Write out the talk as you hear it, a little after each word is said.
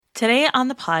Today on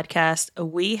the podcast,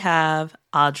 we have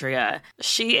Adria.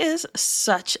 She is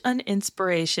such an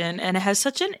inspiration and has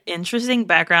such an interesting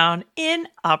background in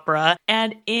opera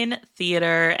and in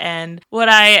theater. And what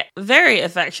I very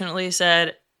affectionately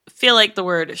said, feel like the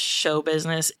word show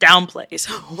business downplays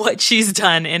what she's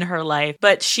done in her life.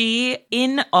 But she,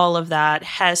 in all of that,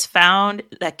 has found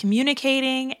that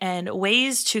communicating and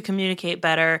ways to communicate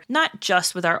better, not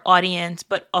just with our audience,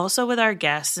 but also with our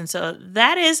guests. And so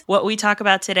that is what we talk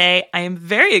about today. I am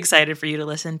very excited for you to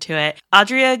listen to it.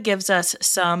 Adria gives us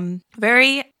some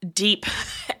very deep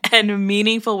and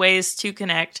meaningful ways to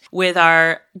connect with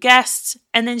our guests.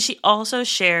 And then she also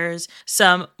shares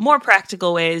some more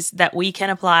practical ways that we can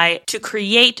apply to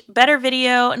create better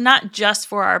video, not just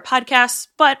for our podcasts,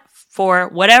 but for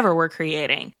whatever we're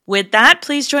creating. With that,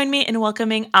 please join me in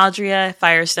welcoming Adria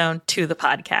Firestone to the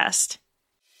podcast.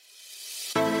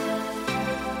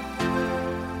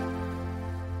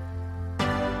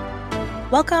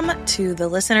 Welcome to the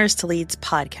Listeners to Leads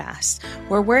podcast,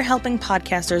 where we're helping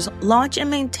podcasters launch and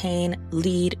maintain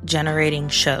lead-generating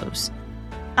shows.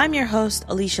 I'm your host,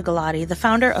 Alicia Galati, the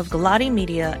founder of Galati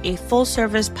Media, a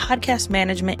full-service podcast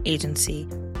management agency.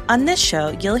 On this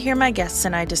show, you'll hear my guests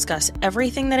and I discuss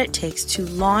everything that it takes to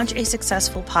launch a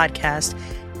successful podcast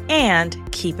and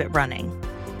keep it running.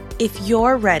 If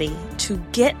you're ready to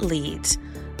get leads,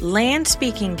 land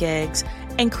speaking gigs,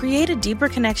 and create a deeper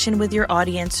connection with your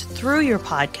audience through your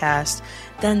podcast,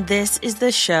 then this is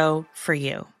the show for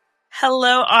you.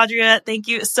 Hello, Adria. Thank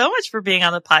you so much for being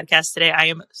on the podcast today. I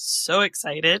am so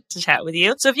excited to chat with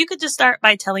you. So if you could just start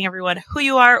by telling everyone who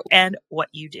you are and what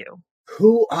you do.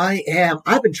 Who I am.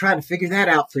 I've been trying to figure that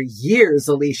out for years,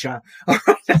 Alicia.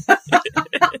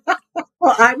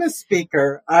 Well, I'm a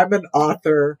speaker. I'm an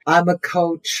author. I'm a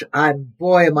coach.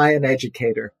 Boy, am I an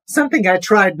educator. Something I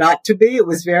tried not to be. It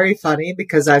was very funny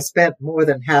because I spent more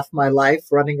than half my life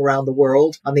running around the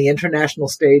world on the international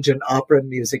stage in opera and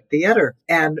music theater.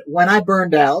 And when I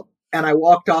burned out and I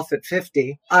walked off at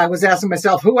 50, I was asking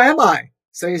myself, who am I?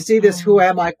 So you see, this who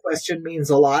am I question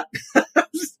means a lot.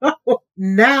 So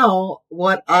now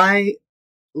what I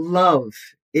love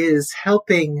is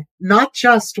helping not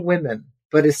just women,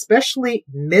 but especially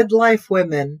midlife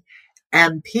women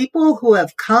and people who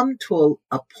have come to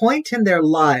a point in their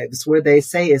lives where they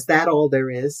say, is that all there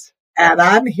is? And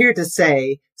I'm here to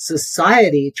say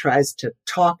society tries to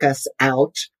talk us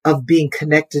out of being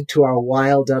connected to our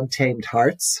wild, untamed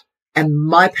hearts. And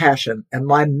my passion and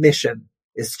my mission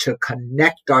is to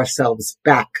connect ourselves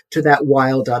back to that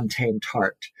wild, untamed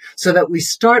heart so that we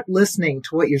start listening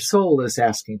to what your soul is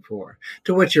asking for,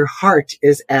 to what your heart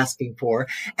is asking for,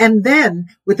 and then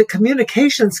with the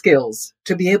communication skills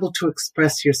to be able to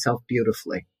express yourself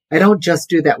beautifully. I don't just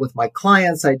do that with my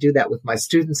clients. I do that with my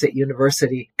students at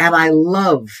university. And I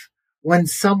love when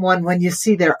you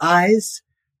see their eyes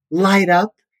light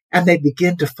up and they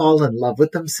begin to fall in love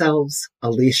with themselves.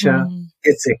 Alicia,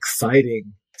 It's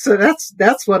exciting. So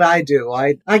that's what I do.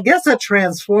 I guess a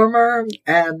transformer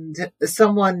and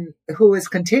someone who is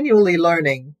continually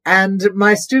learning. And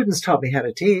my students taught me how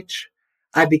to teach.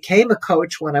 I became a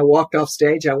coach when I walked off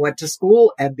stage. I went to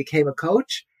school and became a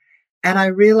coach. And I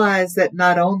realized that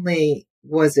not only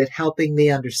was it helping me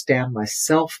understand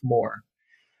myself more,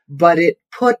 but it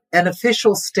put an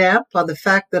official stamp on the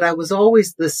fact that I was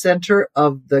always the center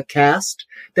of the cast,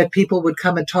 that people would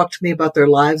come and talk to me about their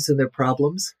lives and their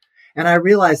problems. And I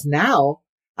realize now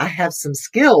I have some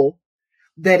skill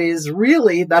that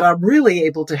I'm really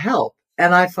able to help.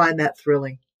 And I find that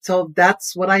thrilling. So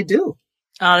that's what I do.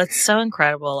 Oh, that's so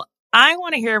incredible. I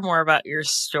want to hear more about your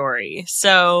story.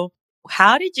 So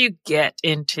how did you get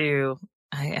into,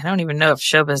 I don't even know if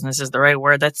show business is the right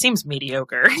word. That seems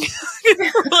mediocre.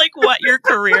 Like what your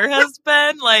career has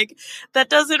been, like that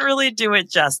doesn't really do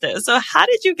it justice. So how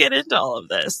did you get into all of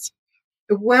this?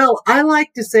 Well, I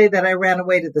like to say that I ran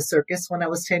away to the circus when I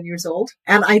was 10 years old,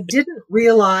 and I didn't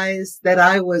realize that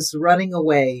I was running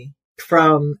away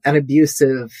from an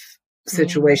abusive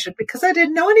situation because I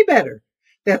didn't know any better.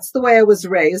 That's the way I was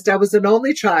raised. I was an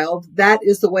only child. That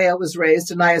is the way I was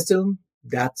raised, and I assume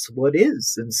that's what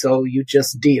is. And so you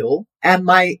just deal. And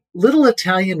my little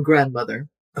Italian grandmother,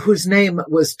 whose name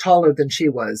was taller than she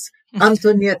was,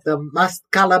 Antonietta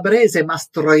Calabrese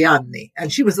Mastroianni,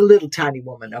 and she was a little tiny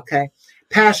woman, okay?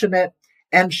 Passionate,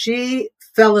 and she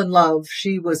fell in love.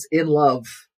 She was in love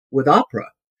with opera.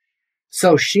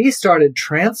 So she started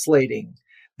translating,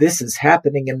 this is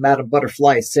happening in Madame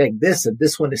Butterfly is saying this, and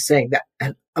this one is saying that.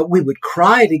 And we would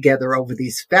cry together over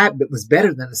these it was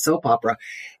better than a soap opera.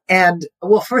 And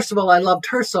well, first of all, I loved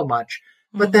her so much,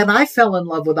 but then I fell in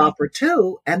love with opera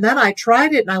too. And then I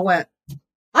tried it and I went,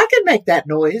 I can make that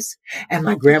noise. And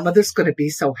my grandmother's going to be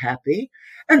so happy.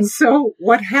 And so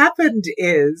what happened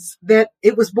is that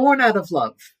it was born out of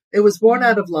love. It was born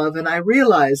out of love. And I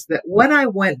realized that when I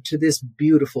went to this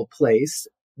beautiful place,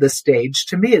 the stage,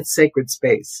 to me, it's sacred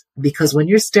space, because when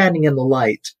you're standing in the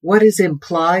light, what is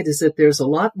implied is that there's a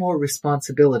lot more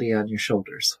responsibility on your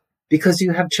shoulders because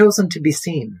you have chosen to be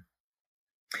seen.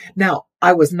 Now,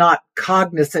 I was not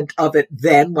cognizant of it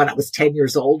then when I was 10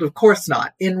 years old. Of course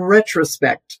not. In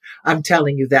retrospect, I'm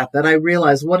telling you that I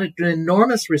realized what an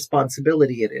enormous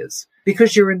responsibility it is,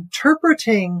 because you're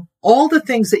interpreting all the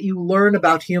things that you learn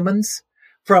about humans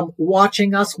from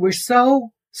watching us. We're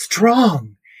so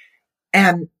strong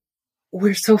and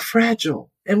we're so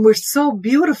fragile and we're so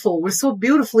beautiful. We're so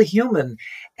beautifully human.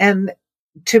 And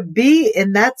to be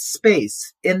in that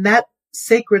space, in that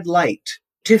sacred light,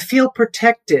 to feel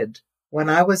protected. When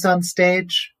I was on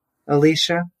stage,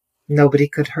 Alicia, nobody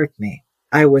could hurt me.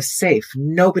 I was safe.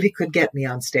 Nobody could get me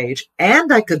on stage.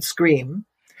 And I could scream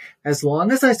as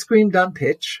long as I screamed on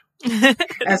pitch,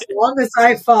 as long as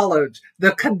I followed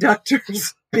the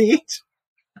conductor's beat.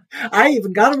 I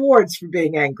even got awards for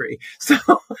being angry.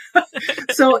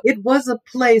 So it was a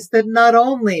place that not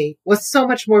only was so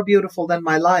much more beautiful than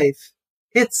my life,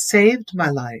 it saved my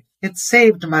life. It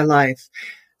saved my life.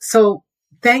 So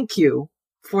thank you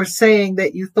for saying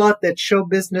that you thought that show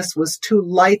business was too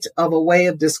light of a way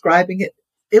of describing it.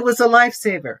 It was a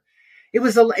lifesaver.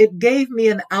 It gave me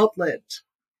an outlet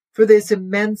for this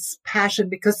immense passion,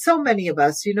 because so many of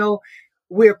us,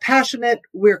 we're passionate,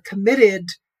 we're committed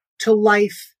to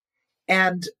life,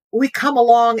 and we come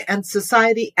along and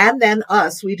society and then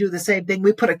us, we do the same thing.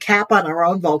 We put a cap on our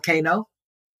own volcano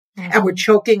and we're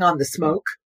choking on the smoke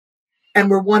and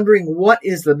we're wondering what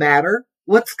is the matter?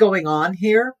 What's going on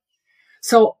here?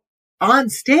 So on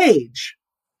stage,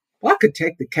 I could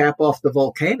take the cap off the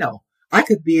volcano. I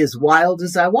could be as wild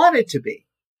as I wanted to be.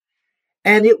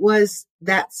 And it was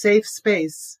that safe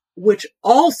space, which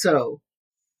also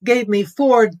gave me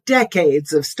 4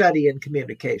 decades of study in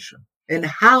communication and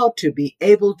how to be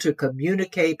able to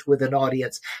communicate with an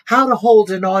audience, how to hold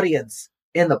an audience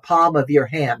in the palm of your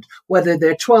hand, whether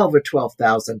they're 12 or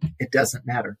 12,000, it doesn't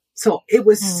matter. So it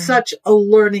was such a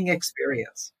learning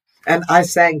experience. And I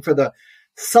sang for the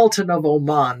Sultan of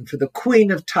Oman, for the Queen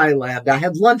of Thailand. I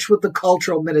had lunch with the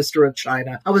cultural minister of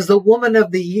China. I was the woman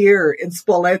of the year in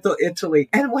Spoleto, Italy.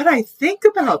 And when I think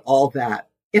about all that,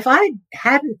 if I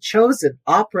hadn't chosen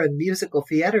opera and musical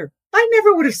theater, I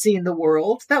never would have seen the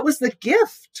world. That was the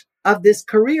gift of this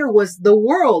career, was the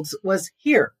world was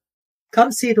here.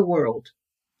 Come see the world.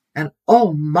 And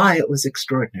oh my, it was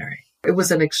extraordinary. It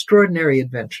was an extraordinary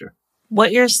adventure.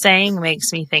 What you're saying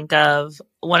makes me think of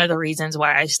one of the reasons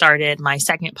why I started my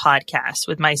second podcast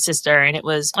with my sister. And it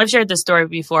was, I've shared this story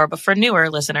before, but for newer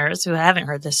listeners who haven't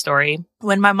heard this story,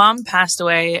 when my mom passed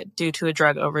away due to a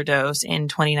drug overdose in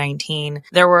 2019,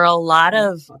 there were a lot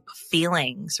of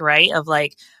feelings, right? Of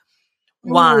like,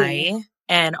 why?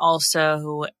 And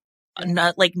also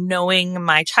not like knowing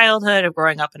my childhood of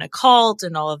growing up in a cult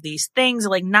and all of these things,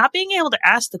 like not being able to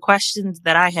ask the questions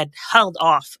that I had held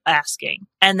off asking.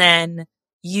 And then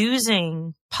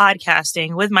using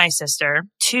podcasting with my sister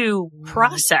to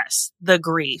process the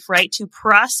grief, right? To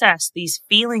process these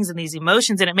feelings and these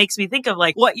emotions. And it makes me think of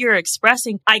like what you're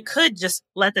expressing. I could just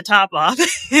let the top off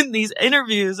in these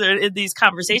interviews or in these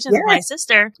conversations with my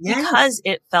sister because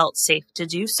it felt safe to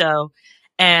do so.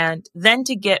 And then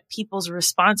to get people's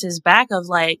responses back of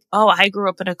like, oh, I grew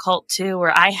up in a cult too,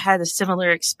 or I had a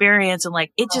similar experience. And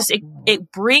like,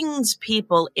 it brings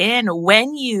people in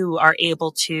when you are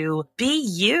able to be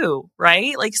you,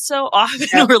 right? Like so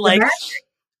often we're like,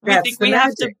 we think we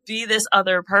have to be this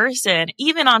other person,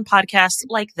 even on podcasts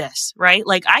like this, right?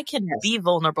 Like I can be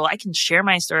vulnerable. I can share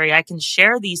my story. I can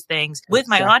share these things with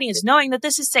my audience, knowing that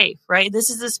this is safe, right?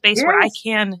 This is a space where I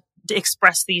can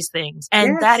express these things.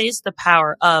 And that is the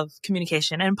power of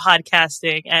communication and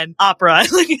podcasting and opera.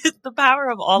 Like it's the power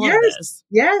of all of this.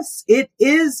 Yes, it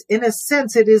is. In a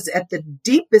sense, it is at the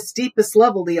deepest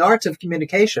level, the art of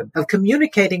communication, of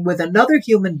communicating with another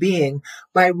human being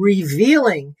by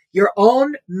revealing your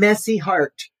own messy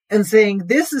heart and saying,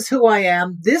 this is who I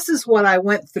am, this is what I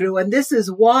went through, and this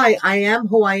is why I am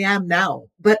who I am now.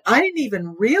 But I didn't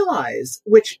even realize,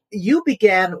 which you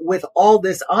began with all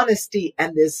this honesty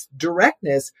and this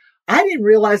directness, I didn't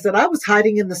realize that I was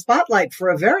hiding in the spotlight for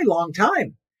a very long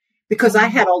time because I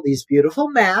had all these beautiful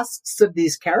masks of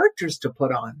these characters to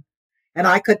put on. And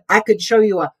I could show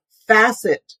you a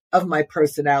facet of my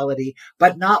personality,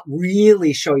 but not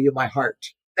really show you my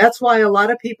heart. That's why a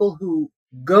lot of people who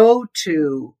go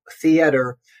to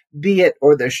theater be it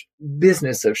or the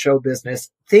business of show business,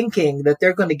 thinking that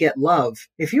they're going to get love.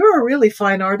 If you're a really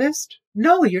fine artist,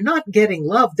 no, you're not getting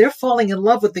love. They're falling in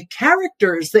love with the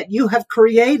characters that you have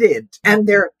created, and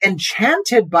they're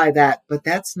enchanted by that, but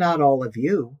that's not all of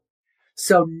you.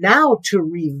 So now to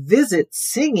revisit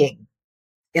singing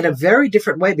in a very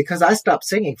different way, because I stopped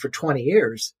singing for 20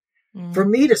 years. For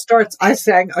me to start, I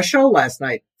sang a show last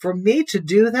night. For me to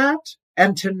do that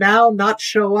and to now not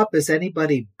show up as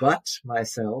anybody but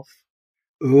myself.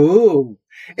 Ooh,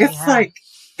 it's like,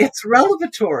 it's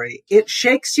revelatory. It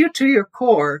shakes you to your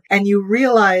core, and you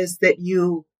realize that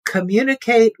you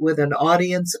communicate with an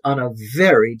audience on a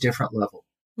very different level.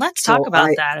 Let's talk about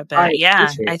that a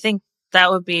bit. I think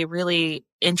that would be a really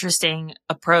interesting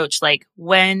approach. Like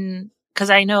because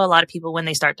I know a lot of people, when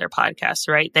they start their podcasts,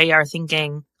 right, they are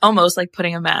thinking almost like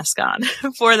putting a mask on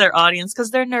for their audience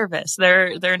because they're nervous.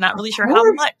 They're not really sure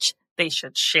how much they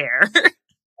should share.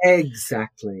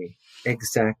 Exactly.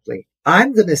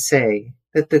 I'm going to say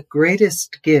that the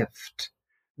greatest gift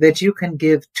that you can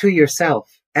give to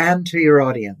yourself and to your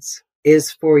audience is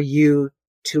for you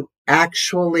to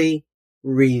actually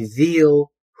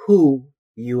reveal who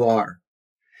you are.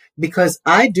 Because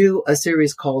I do a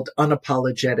series called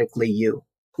Unapologetically You,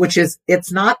 which is,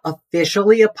 it's not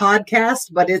officially a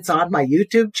podcast, but it's on my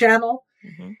YouTube channel.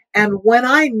 Mm-hmm. And when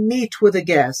I meet with a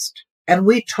guest and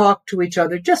we talk to each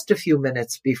other just a few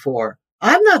minutes before,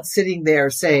 I'm not sitting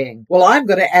there saying, well, I'm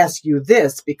going to ask you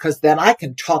this because then I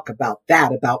can talk about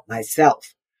that about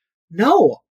myself.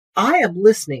 No, I am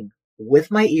listening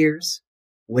with my ears,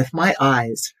 with my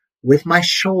eyes, with my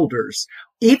shoulders,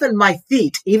 even my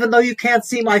feet. Even though you can't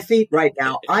see my feet right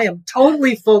now, I am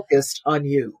totally focused on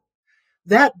you.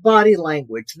 That body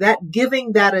language, that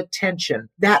giving that attention,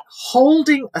 that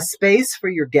holding a space for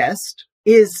your guest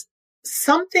is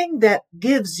something that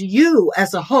gives you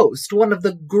as a host one of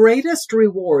the greatest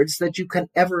rewards that you can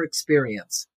ever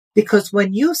experience. Because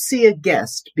when you see a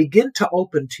guest begin to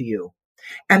open to you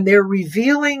and they're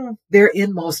revealing their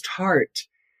inmost heart,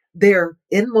 their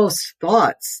inmost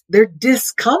thoughts, their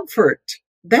discomfort,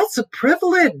 that's a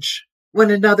privilege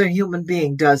when another human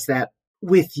being does that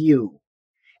with you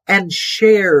and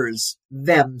shares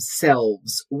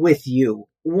themselves with you.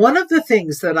 One of the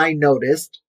things that I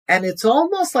noticed, and it's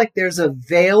almost like there's a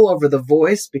veil over the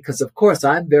voice because, of course,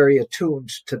 I'm very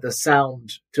attuned to the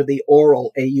sound, to the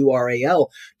oral, A-U-R-A-L,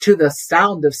 to the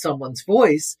sound of someone's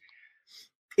voice,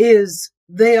 is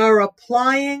they are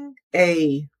applying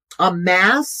a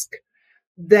mask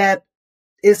that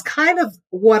is kind of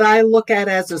what I look at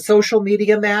as a social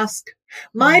media mask.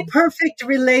 My perfect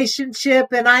relationship,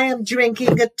 and I am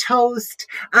drinking a toast.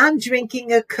 I'm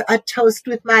drinking a toast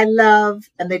with my love.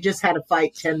 And they just had a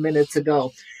fight 10 minutes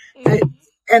ago.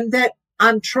 And that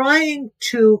I'm trying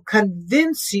to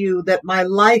convince you that my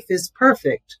life is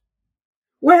perfect.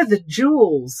 Where the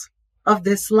jewels of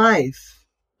this life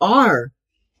are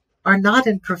not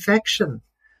in perfection.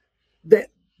 The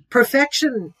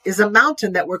perfection is a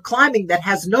mountain that we're climbing that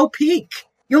has no peak.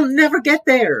 You'll never get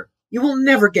there. You will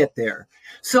never get there.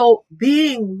 So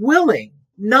being willing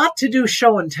not to do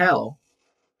show and tell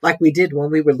like we did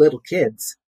when we were little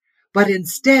kids, but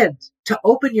instead to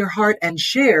open your heart and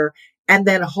share and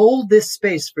then hold this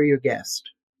space for your guest.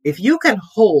 If you can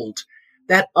hold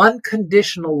that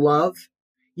unconditional love,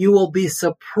 you will be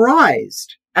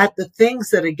surprised at the things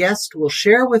that a guest will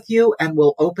share with you and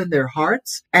will open their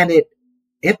hearts. And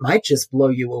it might just blow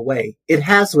you away. It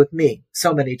has with me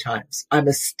so many times. I'm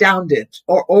astounded.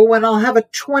 Or when I'll have a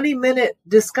 20-minute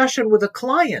discussion with a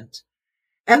client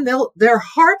and their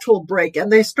heart will break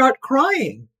and they start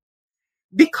crying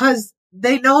because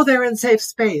they know they're in safe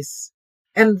space.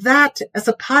 And that, as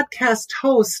a podcast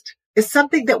host, is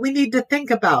something that we need to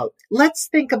think about. Let's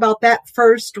think about that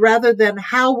first rather than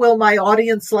how will my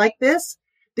audience like this?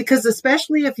 Because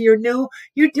especially if you're new,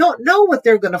 you don't know what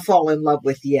they're going to fall in love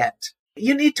with yet.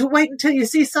 You need to wait until you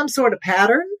see some sort of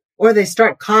pattern or they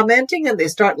start commenting and they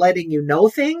start letting you know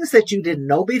things that you didn't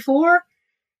know before.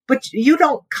 But you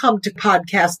don't come to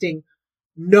podcasting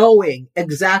knowing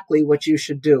exactly what you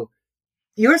should do.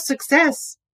 Your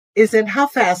success is in how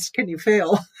fast can you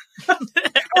fail?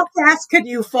 How fast can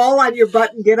you fall on your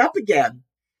butt and get up again?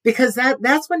 Because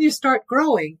that's when you start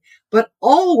growing. But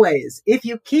always, if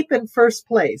you keep in first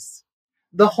place,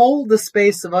 the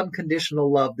space of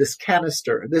unconditional love, this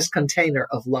canister, this container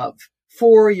of love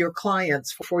for your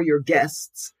clients, for your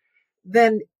guests,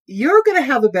 then you're going to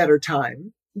have a better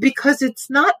time because it's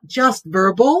not just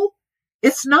verbal.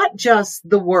 It's not just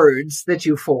the words that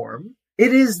you form.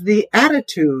 It is the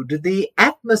attitude, the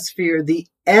atmosphere, the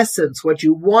essence. What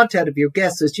you want out of your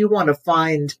guests is you want to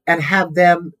find and have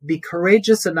them be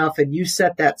courageous enough, and you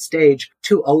set that stage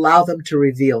to allow them to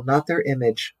reveal not their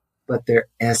image, but their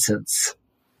essence.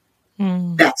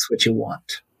 That's what you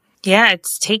want. Yeah,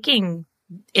 it's taking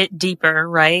it deeper,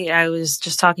 right? I was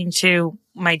just talking to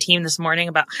my team this morning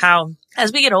about how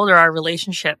as we get older, our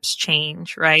relationships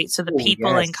change, right? So the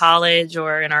people in college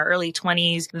or in our early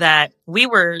 20s that we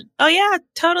were, oh yeah,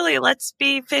 totally. Let's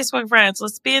be Facebook friends.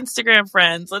 Let's be Instagram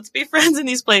friends. Let's be friends in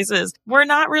these places. We're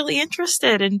not really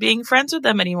interested in being friends with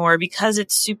them anymore because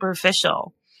it's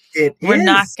superficial. We're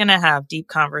not going to have deep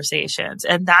conversations.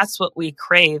 And that's what we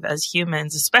crave as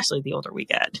humans, especially the older we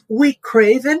get. We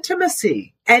crave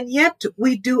intimacy. And yet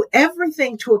we do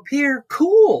everything to appear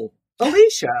cool.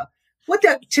 Alicia,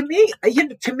 to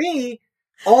me,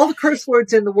 all the curse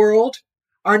words in the world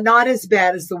are not as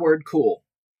bad as the word cool.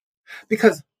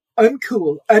 Because I'm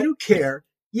cool. I don't care.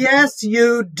 Yes,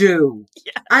 you do.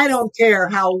 Yes. I don't care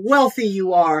how wealthy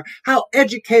you are, how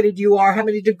educated you are, how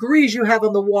many degrees you have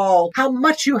on the wall, how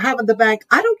much you have in the bank.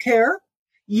 I don't care.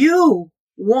 You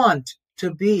want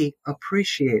to be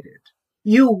appreciated.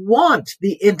 You want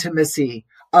the intimacy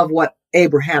of what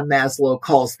Abraham Maslow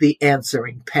calls the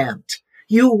answering pant.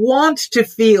 You want to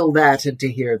feel that and to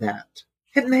hear that.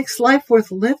 It makes life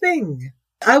worth living.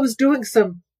 I was doing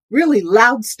some really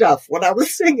loud stuff when I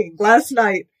was singing last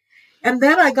night. And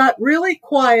then I got really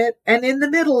quiet, and in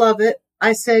the middle of it,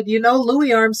 I said,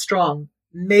 Louis Armstrong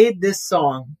made this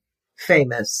song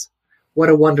famous.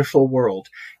 What a wonderful world.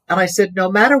 And I said,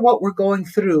 no matter what we're going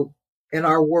through in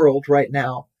our world right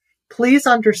now, please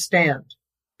understand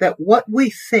that what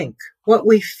we think, what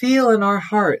we feel in our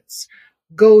hearts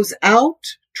goes out,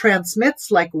 transmits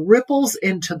like ripples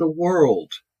into the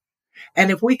world.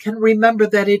 And if we can remember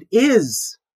that it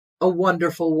is a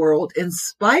wonderful world in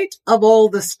spite of all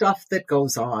the stuff that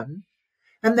goes on,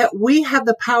 and that we have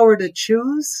the power to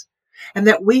choose, and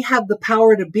that we have the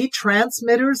power to be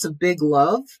transmitters of big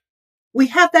love. We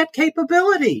have that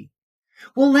capability.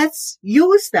 Well, let's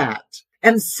use that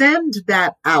and send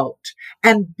that out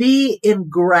and be in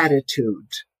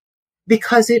gratitude,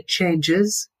 because it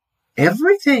changes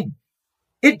everything.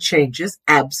 It changes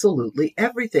absolutely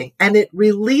everything. And it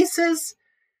releases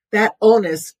that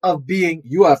onus of being,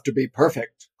 you have to be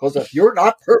perfect. Because if you're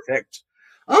not perfect,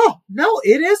 oh, no,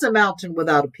 it is a mountain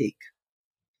without a peak.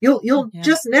 You'll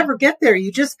just never get there.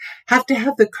 You just have to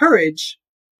have the courage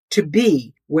to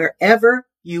be wherever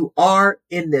you are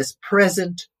in this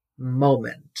present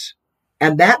moment.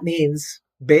 And that means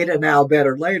beta now,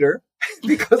 better later,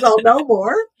 because I'll know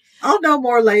more. I'll know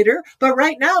more later. But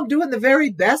right now I'm doing the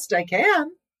very best I can.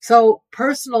 So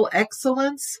personal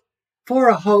excellence for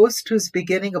a host who's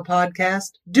beginning a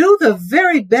podcast, do the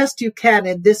very best you can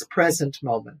in this present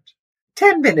moment.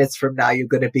 10 minutes from now, you're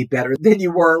going to be better than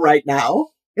you were right now.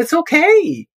 It's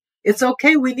okay. It's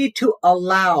okay. We need to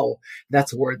allow.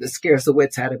 That's a word that scares the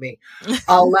wits out of me.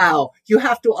 Allow. You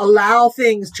have to allow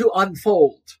things to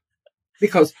unfold.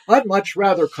 Because I'd much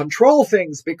rather control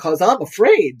things because I'm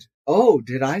afraid. Oh,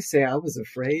 did I say I was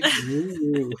afraid?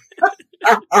 Ooh.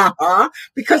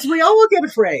 Because we all will get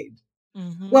afraid.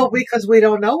 Mm-hmm. Well, because we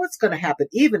don't know what's going to happen.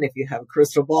 Even if you have a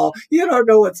crystal ball, you don't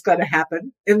know what's going to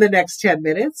happen in the next 10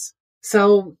 minutes.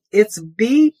 So it's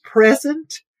be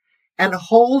present and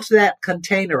hold that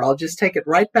container. I'll just take it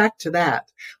right back to that.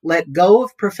 Let go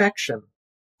of perfection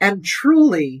and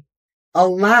truly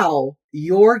allow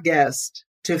your guest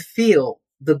to feel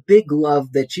the big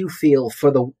love that you feel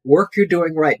for the work you're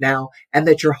doing right now, and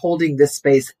that you're holding this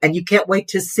space, and you can't wait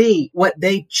to see what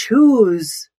they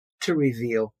choose to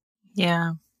reveal.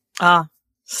 Yeah.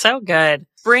 So good.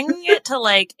 Bringing it to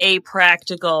like a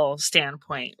practical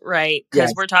standpoint, right?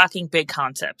 Because we're talking big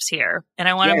concepts here. And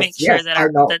I want to make sure that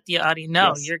that the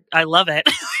audience, I love it.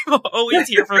 I'm always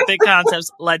here for big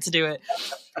concepts. Let's do it.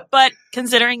 But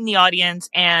considering the audience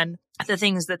and the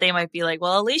things that they might be like,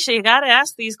 well, Alicia, you got to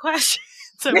ask these questions.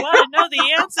 I want to know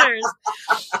the answers.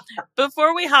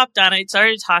 Before we hopped on, I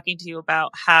started talking to you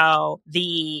about how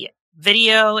the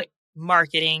video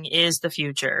marketing is the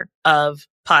future of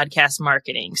podcast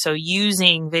marketing. So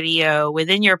using video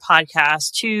within your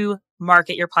podcast to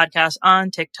market your podcast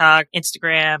on TikTok,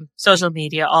 Instagram, social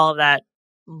media, all of that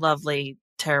lovely,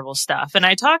 terrible stuff. And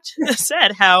I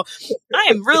said how I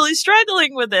am really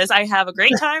struggling with this. I have a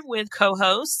great time with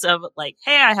co-hosts of like,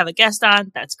 hey, I have a guest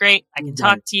on. That's great. I can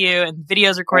talk to you, and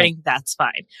video's recording. That's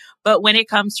fine. But when it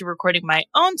comes to recording my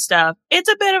own stuff, it's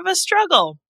a bit of a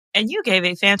struggle. And you gave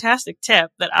a fantastic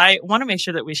tip that I want to make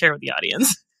sure that we share with the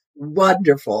audience.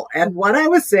 Wonderful. And what I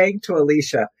was saying to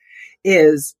Alicia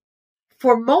is,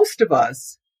 for most of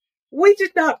us, We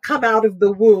did not come out of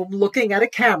the womb looking at a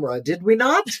camera, did we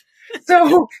not?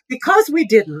 So because we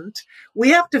didn't, we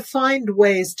have to find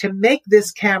ways to make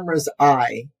this camera's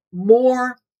eye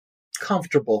more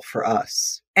comfortable for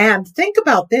us. And think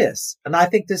about this, and I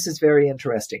think this is very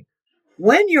interesting.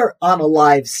 When you're on a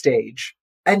live stage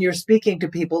and you're speaking to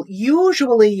people,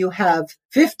 usually you have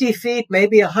 50 feet,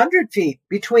 maybe 100 feet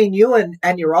between you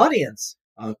and your audience.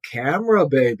 A camera,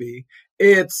 baby,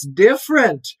 it's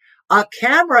different. A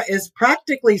camera is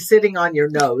practically sitting on your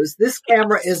nose. This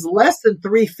camera is less than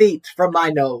 3 feet from my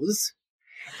nose.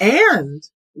 And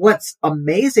what's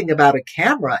amazing about a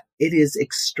camera, it is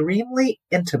extremely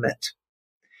intimate.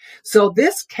 So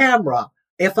this camera,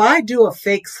 if I do a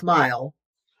fake smile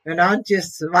and I'm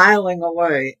just smiling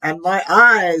away and my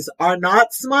eyes are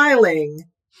not smiling,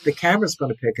 the camera's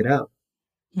going to pick it up.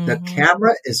 Mm-hmm. The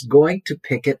camera is going to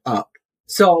pick it up.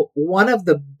 So one of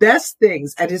the best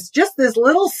things, and it's just this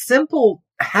little simple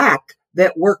hack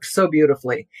that works so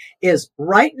beautifully, is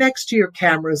right next to your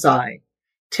camera's eye,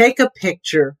 take a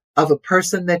picture of a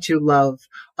person that you love,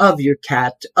 of your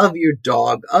cat, of your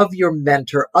dog, of your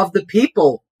mentor, of the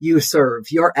people you serve,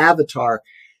 your avatar.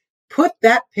 Put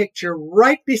that picture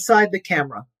right beside the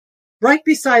camera, right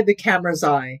beside the camera's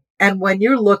eye. And when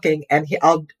you're looking, and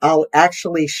I'll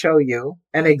actually show you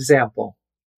an example.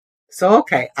 So,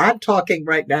 okay, I'm talking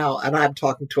right now and I'm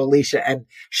talking to Alicia, and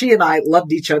she and I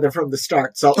loved each other from the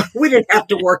start. So we didn't have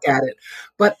to work at it.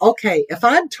 But okay, if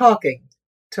I'm talking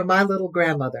to my little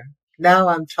grandmother, now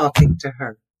I'm talking to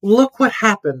her. Look what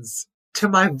happens to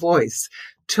my voice,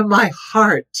 to my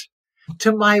heart,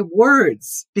 to my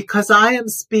words, because I am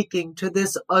speaking to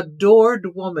this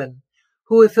adored woman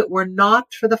who, if it were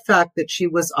not for the fact that she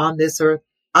was on this earth,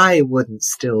 I wouldn't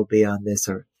still be on this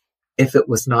earth if it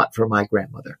was not for my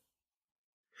grandmother.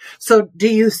 So do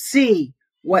you see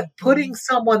what putting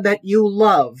someone that you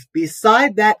love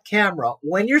beside that camera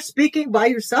when you're speaking by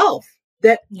yourself,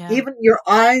 that even your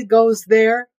eye goes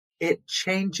there, it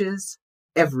changes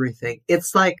everything.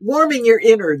 It's like warming your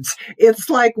innards.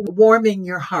 It's like warming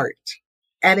your heart.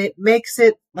 And it makes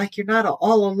it like you're not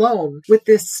all alone with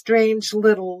this strange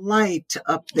little light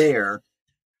up there.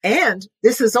 And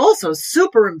this is also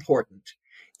super important,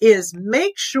 is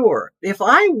make sure if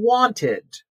I wanted,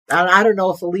 and I don't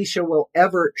know if Alicia will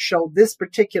ever show this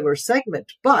particular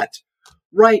segment, but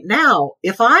right now,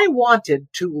 if I wanted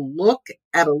to look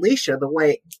at Alicia the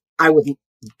way I would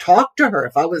talk to her,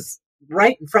 if I was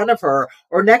right in front of her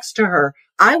or next to her,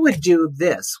 I would do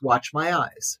this. Watch my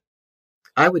eyes.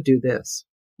 I would do this.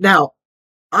 Now,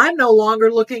 I'm no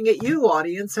longer looking at you,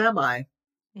 audience, am I?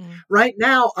 Right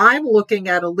now, I'm looking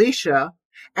at Alicia,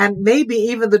 and maybe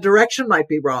even the direction might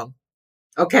be wrong.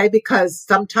 Okay, because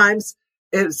sometimes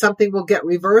something will get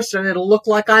reversed and it'll look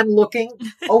like I'm looking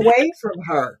away from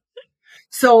her.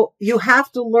 So you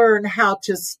have to learn how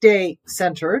to stay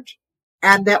centered,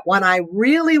 and that when I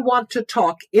really want to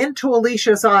talk into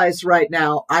Alicia's eyes right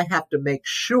now, I have to make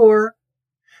sure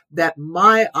that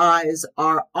my eyes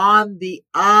are on the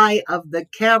eye of the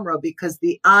camera, because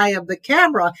the eye of the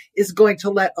camera is going to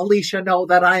let Alicia know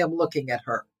that I am looking at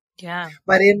her. Yeah.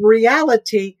 But in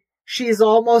reality, she's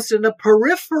almost in a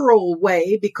peripheral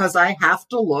way because I have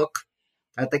to look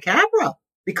at the camera.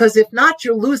 Because if not,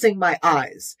 you're losing my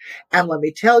eyes. And let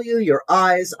me tell you, your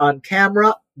eyes on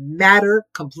camera matter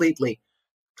completely.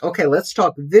 Okay, let's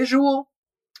talk visual,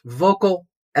 vocal,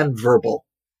 and verbal.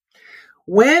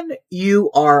 When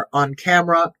you are on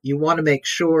camera, you want to make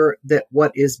sure that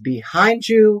what is behind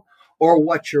you or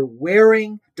what you're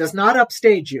wearing does not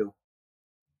upstage you.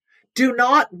 Do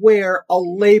not wear a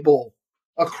label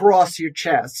across your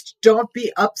chest. Don't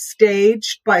be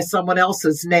upstaged by someone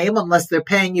else's name unless they're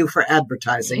paying you for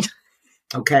advertising.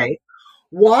 Okay?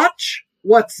 Watch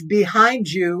what's behind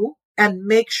you and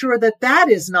make sure that that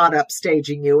is not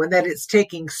upstaging you and that it's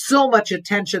taking so much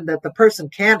attention that the person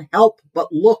can't help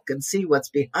but look and see what's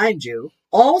behind you.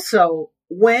 Also,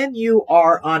 when you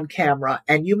are on camera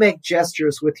and you make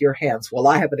gestures with your hands, well,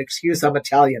 I have an excuse, I'm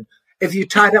Italian. If you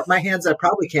tied up my hands, I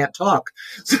probably can't talk.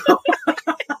 So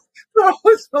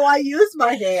I use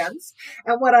my hands,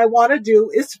 and what I want to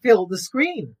do is fill the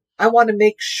screen. I want to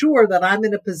make sure that I'm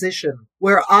in a position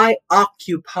where I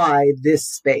occupy this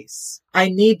space. I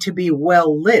need to be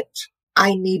well lit.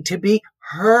 I need to be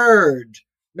heard.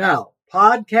 Now,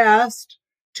 podcast,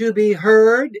 to be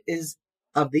heard is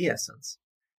of the essence.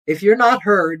 If you're not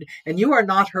heard and you are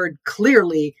not heard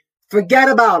clearly, forget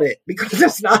about it, because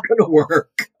it's not going to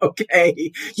work.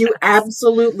 Okay. You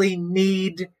absolutely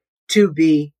need to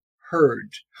be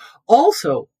heard.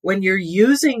 Also, when you're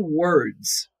using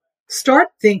words, start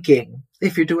thinking,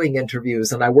 if you're doing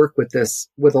interviews, and I work with this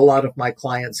with a lot of my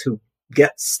clients who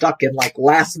get stuck in like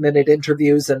last minute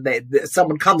interviews and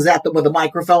someone comes at them with a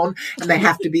microphone and they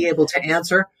have to be able to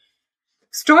answer.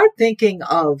 Start thinking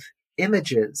of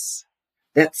images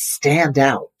that stand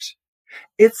out.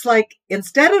 It's like,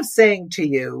 instead of saying to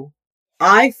you,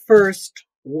 I first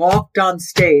walked on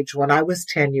stage when I was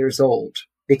 10 years old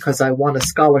because I won a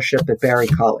scholarship at Barry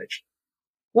College.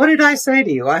 What did I say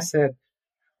to you? I said,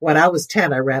 when I was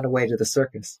 10, I ran away to the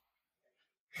circus.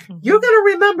 Mm-hmm. You're going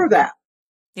to remember that.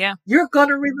 Yeah. You're going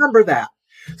to remember that.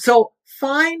 So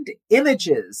find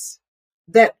images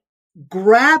that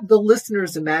grab the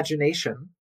listener's imagination.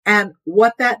 And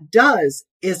what that does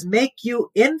is make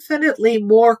you infinitely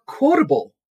more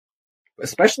quotable,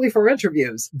 especially for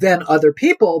interviews, than other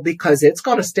people, because it's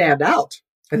going to stand out.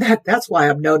 And that's why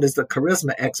I'm known as the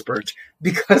charisma expert,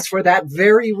 because for that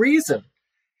very reason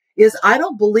is I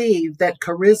don't believe that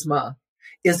charisma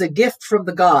is a gift from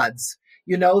the gods.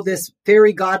 You know, this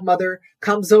fairy godmother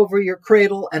comes over your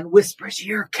cradle and whispers,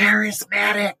 you're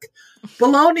charismatic.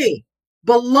 Baloney.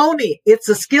 It's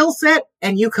a skill set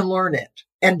and you can learn it.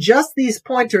 And just these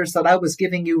pointers that I was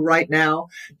giving you right now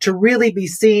to really be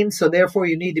seen, so therefore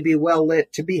you need to be well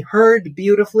lit, to be heard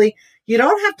beautifully. You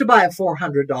don't have to buy a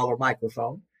 $400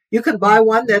 microphone. You can buy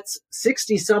one that's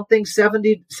 60 something,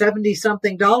 70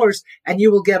 something dollars, and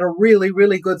you will get a really,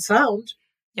 really good sound.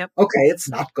 Yep. Okay, it's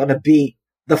not going to be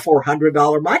the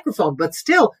 $400 microphone, but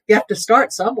still you have to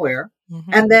start somewhere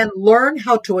and then learn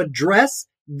how to address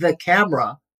the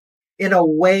camera in a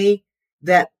way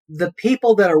that the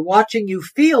people that are watching you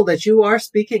feel that you are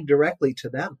speaking directly to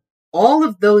them. All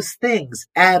of those things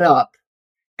add up.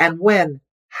 And when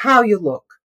how you look,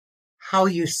 how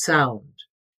you sound,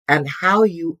 and how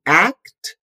you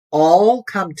act all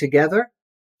come together,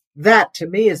 that to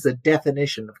me is the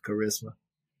definition of charisma.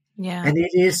 Yeah. And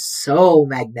it is so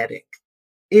magnetic.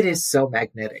 It is so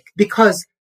magnetic because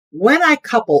when I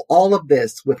couple all of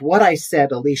this with what I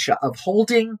said, Alicia, of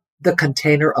holding the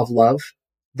container of love,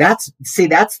 that's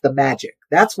the magic.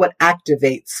 That's what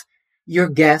activates your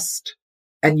guest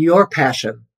and your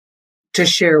passion to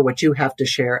share what you have to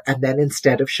share. And then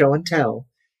instead of show and tell,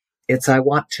 it's, I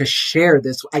want to share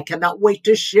this. I cannot wait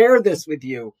to share this with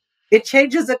you. It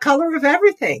changes the color of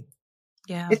everything.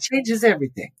 Yeah. It changes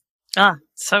everything. Ah,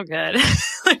 so good.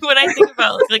 Like when I think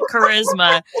about like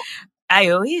charisma, I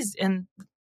always, and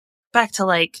back to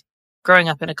like growing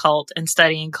up in a cult and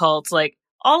studying cults, like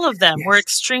all of them were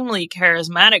extremely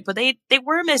charismatic, but they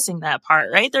were missing that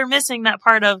part, right? They're missing that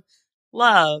part of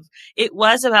love. It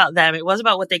was about them. It was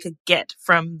about what they could get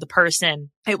from the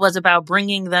person. It was about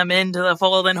bringing them into the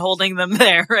fold and holding them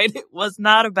there, right? It was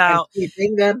not about and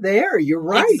keeping them there. You're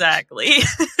right. Exactly.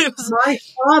 My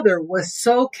father was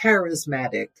so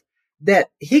charismatic that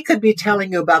he could be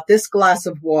telling you about this glass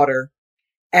of water,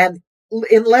 and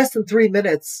in less than 3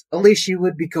 minutes, Alicia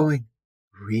would be going,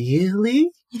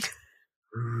 really?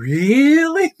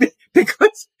 Really?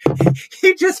 Because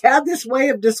he just had this way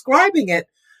of describing it.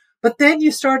 But then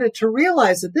you started to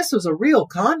realize that this was a real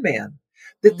con man,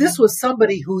 that this was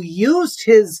somebody who used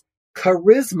his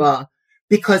charisma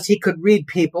because he could read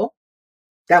people.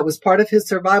 That was part of his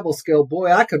survival skill.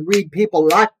 Boy, I could read people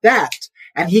like that.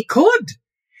 And he could.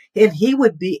 And he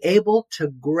would be able to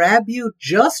grab you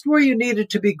just where you needed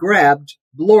to be grabbed.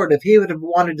 Lord, if he would have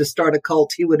wanted to start a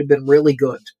cult, he would have been really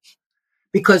good.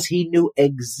 Because he knew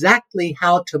exactly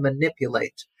how to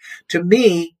manipulate. To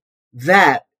me,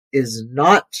 that is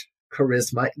not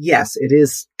charisma. Yes, it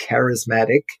is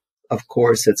charismatic. Of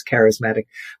course, it's charismatic.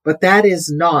 But that is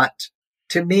not,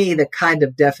 to me, the kind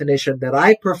of definition that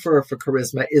I prefer for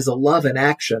charisma is a love in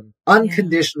action,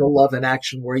 unconditional love in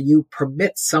action, where you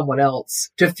permit someone else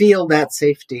to feel that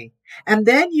safety. And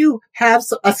then you have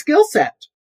a skill set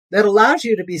that allows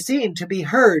you to be seen, to be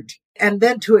heard, and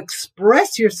then to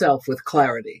express yourself with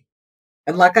clarity.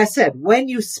 And like I said, when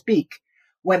you speak,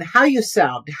 when how you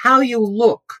sound, how you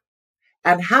look,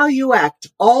 and how you act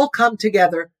all come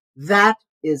together, that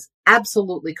is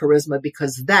absolutely charisma,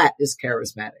 because that is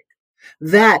charismatic.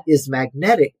 That is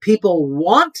magnetic. People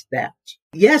want that.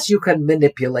 Yes, you can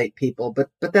manipulate people, but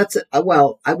that's,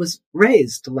 well, I was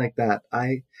raised like that.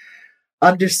 I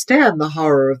understand the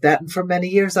horror of that. And for many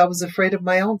years, I was afraid of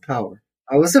my own power.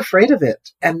 I was afraid of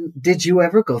it. And did you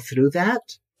ever go through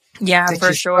that? Yeah, Did for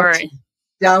you sure.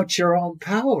 Doubt your own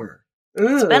power.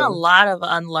 It's been a lot of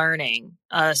unlearning,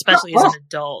 especially as an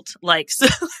adult. Like, so,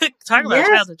 talk about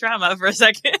childhood trauma for a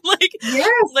second.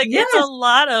 It's a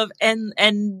lot of,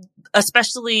 and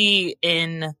especially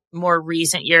in more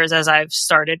recent years, as I've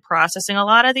started processing a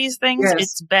lot of these things,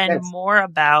 it's been more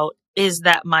about, is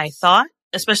that my thought?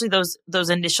 especially those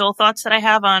initial thoughts that I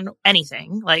have on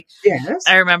anything. Like, Yes.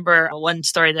 I remember one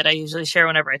story that I usually share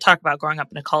whenever I talk about growing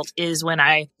up in a cult is when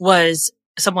I was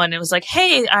someone, it was like,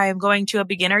 hey, I'm going to a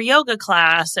beginner yoga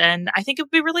class and I think it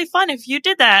would be really fun if you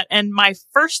did that. And my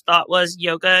first thought was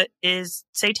yoga is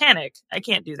satanic. I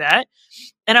can't do that.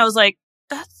 And I was like,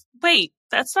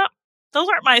 that's not, those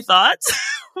aren't my thoughts.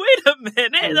 Wait a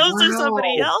minute. Those are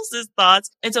somebody Wow. else's thoughts.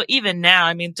 And so even now,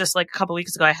 I mean, just like a couple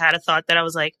weeks ago, I had a thought that I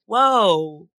was like,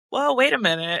 whoa, wait a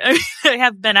minute. I mean, I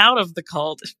have been out of the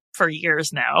cult for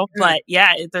years now, but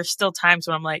yeah, there's still times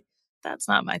when I'm like, that's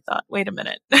not my thought. Wait a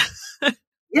minute.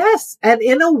 Yes. And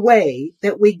in a way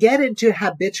that we get into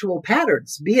habitual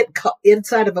patterns, be it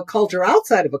inside of a cult or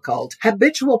outside of a cult,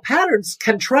 habitual patterns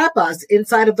can trap us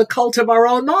inside of the cult of our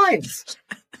own minds.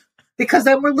 Because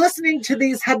then we're listening to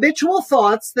these habitual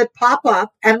thoughts that pop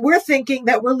up and we're thinking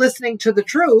that we're listening to the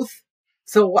truth.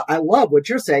 So I love what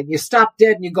you're saying. You stop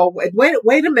dead and you go,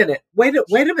 wait a minute. Wait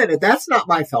a minute. That's not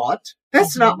my thought.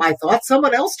 That's not my thought.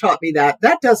 Someone else taught me that.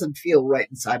 That doesn't feel right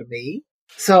inside of me.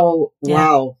 So,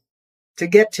 wow. To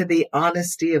get to the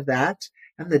honesty of that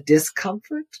and the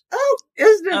discomfort. Oh,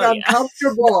 isn't it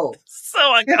uncomfortable?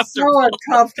 So uncomfortable. It's so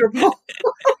uncomfortable.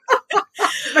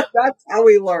 That's how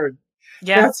we learn.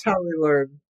 Yeah. That's how we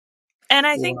learn. And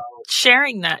I think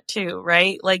sharing that too,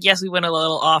 right? Like, yes, we went a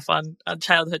little off on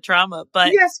childhood trauma,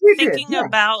 but yes, we thinking did.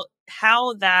 about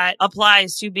how that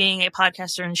applies to being a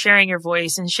podcaster and sharing your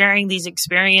voice and sharing these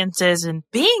experiences and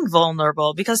being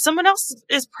vulnerable, because someone else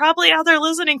is probably out there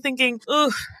listening thinking,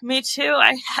 ooh, me too.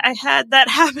 I had that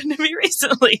happen to me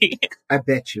recently. I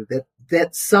bet you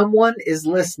that someone is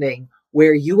listening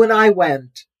where you and I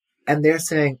went and they're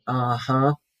saying,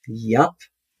 yup,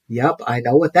 I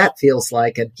know what that feels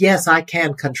like. And yes, I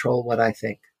can control what I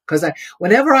think. Because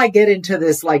whenever I get into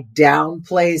this like down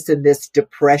place and this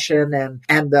depression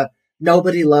and the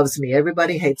nobody loves me,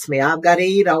 everybody hates me, I've got to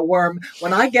eat a worm.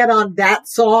 When I get on that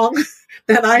song,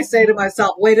 then I say to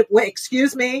myself, wait,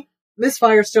 excuse me, Miss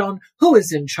Firestone, who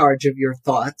is in charge of your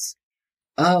thoughts?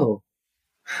 Oh,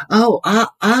 I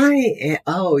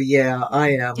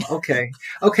am. Okay.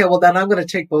 Well, then I'm going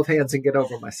to take both hands and get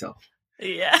over myself.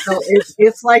 Yeah. So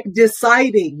it's like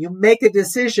deciding. You make a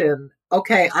decision.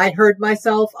 Okay, I heard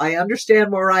myself. I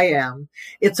understand where I am.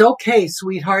 It's okay,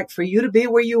 sweetheart, for you to be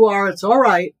where you are. It's all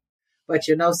right. But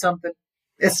you know something?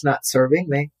 It's not serving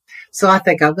me. So I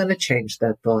think I'm going to change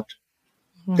that thought.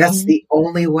 Mm-hmm. That's the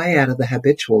only way out of the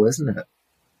habitual, isn't it?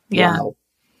 Yeah.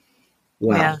 Wow.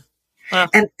 Yeah. Well.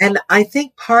 And I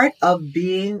think part of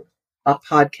being a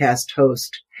podcast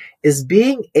host is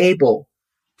being able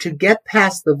to get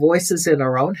past the voices in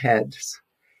our own heads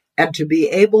and to be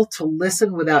able to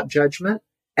listen without judgment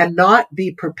and not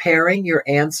be preparing your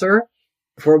answer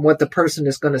for what the person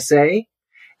is going to say.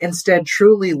 Instead,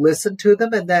 truly listen to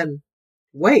them and then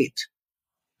wait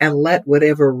and let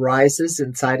whatever rises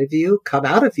inside of you come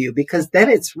out of you, because then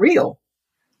it's real.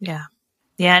 Yeah.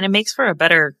 Yeah. And it makes for a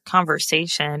better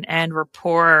conversation and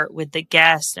rapport with the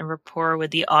guest and rapport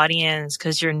with the audience,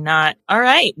 because you're not, all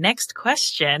right, next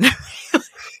question.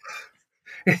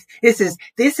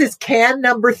 This is can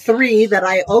number 3 that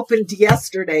I opened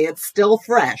yesterday. It's still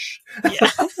fresh.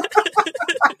 Yeah.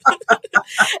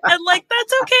 And like,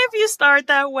 that's okay if you start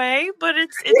that way, but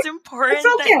it's important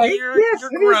that you're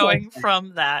growing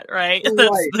from that, right?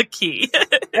 That's the key.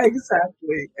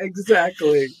 Exactly.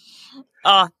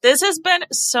 Oh, this has been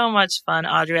so much fun,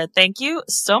 Adria. Thank you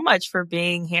so much for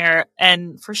being here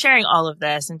and for sharing all of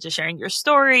this and just sharing your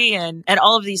story and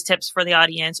all of these tips for the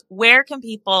audience. Where can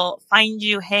people find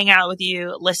you, hang out with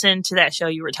you, listen to that show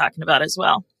you were talking about as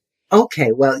well?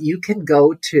 Okay, well, you can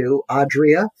go to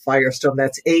Adria Firestone.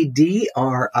 That's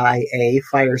ADRIA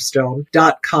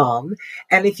Firestone.com.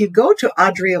 And if you go to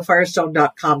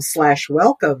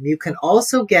AdriaFirestone.com/welcome, you can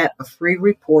also get a free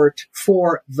report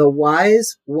for The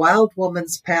Wise Wild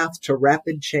Woman's Path to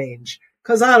Rapid Change.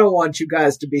 Because I don't want you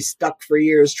guys to be stuck for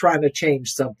years trying to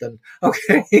change something.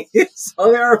 Okay,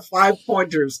 so there are 5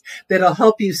 pointers that'll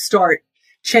help you start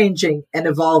changing and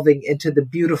evolving into the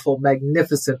beautiful,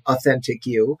 magnificent, authentic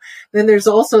you. Then there's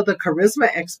also the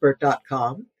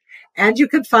charismaexpert.com. And you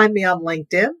can find me on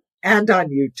LinkedIn and on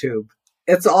YouTube.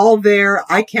 It's all there.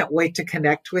 I can't wait to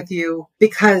connect with you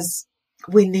because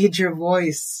we need your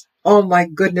voice. Oh my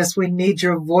goodness, we need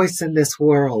your voice in this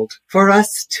world for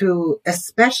us to,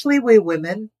 especially we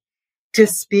women, to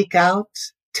speak out,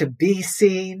 to be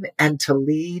seen, and to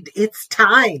lead. It's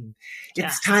time.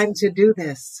 It's time to do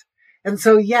this. And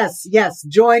so, yes,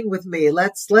 join with me.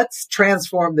 Let's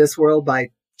transform this world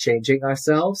by changing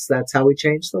ourselves. That's how we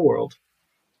change the world.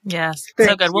 Yes. Thank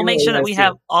So good. We'll you, make sure that we Alessia.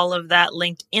 have all of that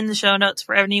linked in the show notes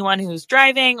for anyone who's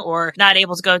driving or not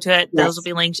able to go to it. Yes. Those will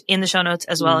be linked in the show notes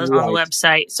as well as on the Right.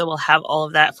 website. So we'll have all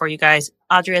of that for you guys.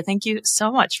 Adria, thank you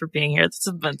so much for being here. This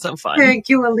has been so fun. Thank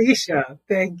you, Alicia.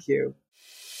 Thank you.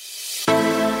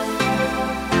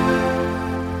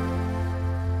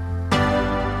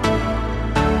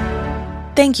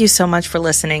 Thank you so much for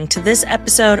listening to this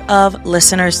episode of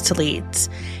Listeners to Leads.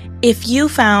 If you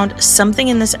found something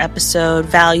in this episode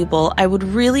valuable, I would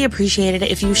really appreciate it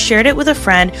if you shared it with a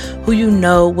friend who you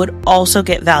know would also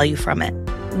get value from it.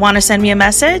 Want to send me a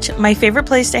message? My favorite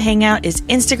place to hang out is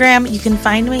Instagram. You can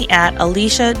find me at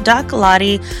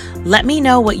alicia.galati. Let me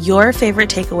know what your favorite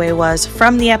takeaway was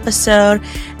from the episode.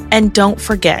 And don't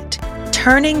forget,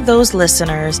 turning those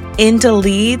listeners into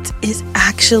leads is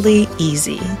actually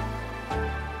easy.